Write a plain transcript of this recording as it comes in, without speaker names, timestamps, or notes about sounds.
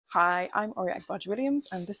Hi, I'm Ore Agbaje Williams,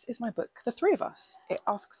 and this is my book, The Three of Us. It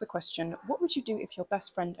asks the question, what would you do if your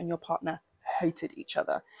best friend and your partner hated each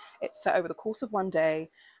other? It's set over the course of one day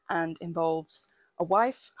and involves a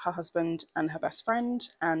wife, her husband, and her best friend,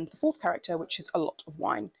 and the fourth character, which is a lot of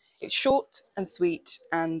wine. It's short and sweet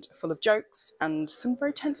and full of jokes and some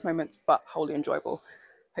very tense moments, but wholly enjoyable.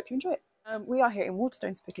 Hope you enjoy it. We are here in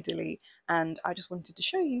Waterstones, Piccadilly, and I just wanted to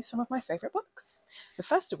show you some of my favourite books. The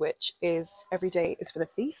first of which is Every Day is for the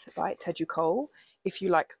Thief by Teju Cole. If you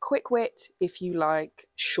like quick wit, if you like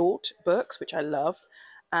short books, which I love,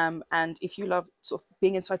 and if you love sort of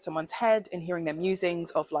being inside someone's head and hearing their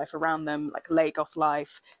musings of life around them, like Lagos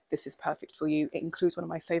life, this is perfect for you. It includes one of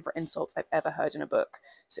my favourite insults I've ever heard in a book.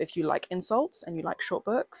 So if you like insults and you like short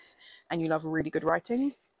books and you love really good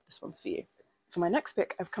writing, this one's for you. For my next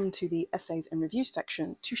book, I've come to the essays and reviews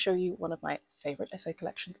section to show you one of my favourite essay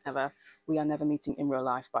collections ever, We Are Never Meeting in Real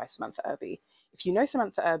Life by Samantha Irby. If you know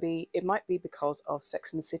Samantha Irby, it might be because of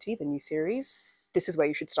Sex and the City, the new series. This is where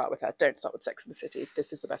you should start with her. Don't start with Sex and the City.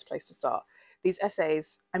 This is the best place to start. These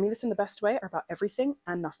essays, I mean this in the best way, are about everything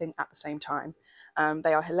and nothing at the same time.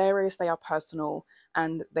 They are hilarious, they are personal,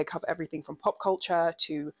 and they cover everything from pop culture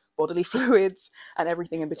to bodily fluids and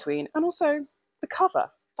everything in between. And also the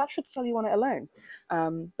cover. That should sell you on it alone.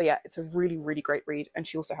 But yeah, it's a really, really great read. And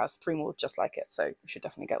she also has 3 more just like it. So you should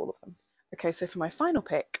definitely get all of them. Okay, so for my final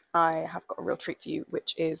pick, I have got a real treat for you,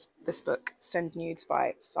 which is this book, Send Nudes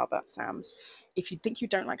by Saba Sams. If you think you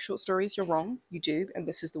don't like short stories, you're wrong. You do, and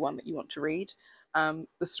this is the one that you want to read.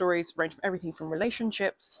 The stories range from everything from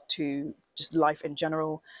relationships to just life in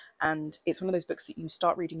general, and it's one of those books that you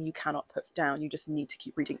start reading, you cannot put down. You just need to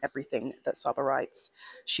keep reading everything that Saba writes.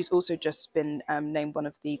 She's also just been named one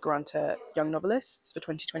of the Granta Young Novelists for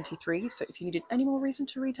 2023, so if you needed any more reason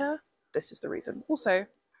to read her, this is the reason. Also,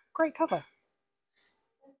 great cover.